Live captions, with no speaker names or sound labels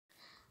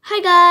Hi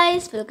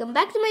guys, welcome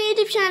back to my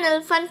YouTube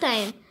channel Fun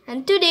Time,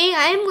 and today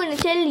I am going to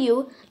tell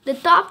you the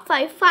top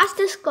 5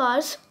 fastest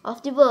cars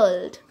of the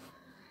world.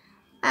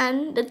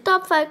 And the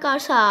top 5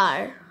 cars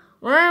are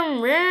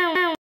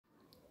Number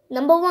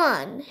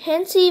 1,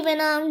 Hennessy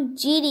Venom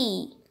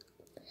GD,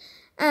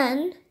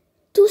 and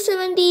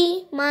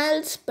 270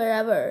 miles per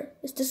hour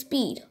is the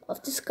speed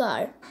of this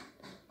car.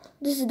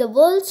 This is the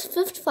world's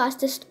 5th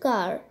fastest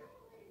car.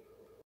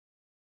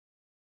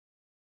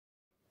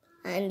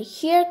 And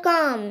here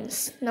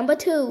comes number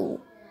 2,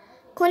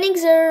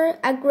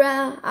 Koenigsegg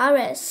Agera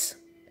RS,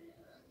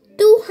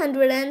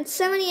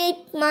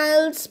 278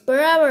 miles per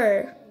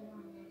hour.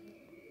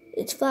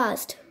 It's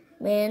fast,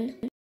 man.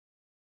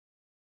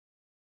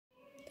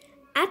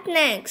 At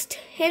next,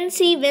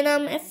 Hennessy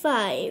Venom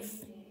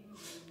F5,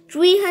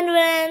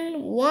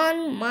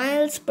 301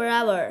 miles per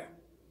hour.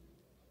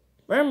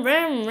 Vroom,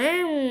 vroom,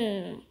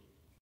 vroom.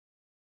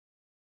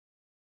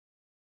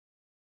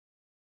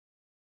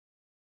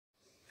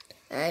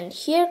 And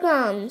here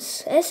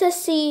comes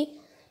SSC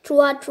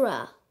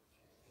Truatra,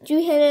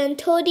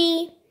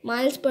 330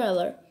 miles per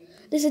hour.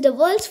 This is the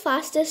world's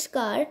fastest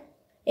car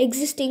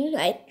existing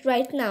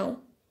right now.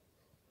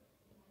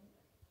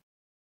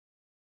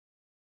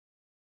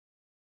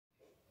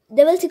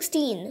 Devil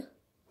 16,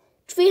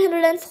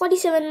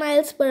 347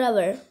 miles per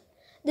hour.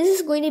 This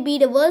is going to be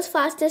the world's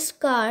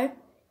fastest car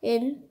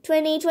in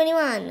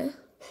 2021.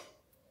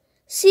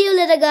 See you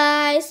later,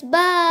 guys.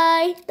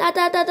 Bye. Ta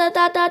ta ta ta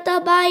ta ta ta.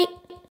 Bye.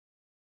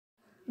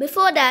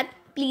 Before that,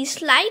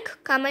 please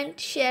like, comment,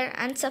 share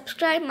and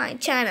subscribe my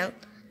channel.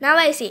 Now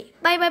I say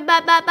bye bye bye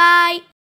bye bye.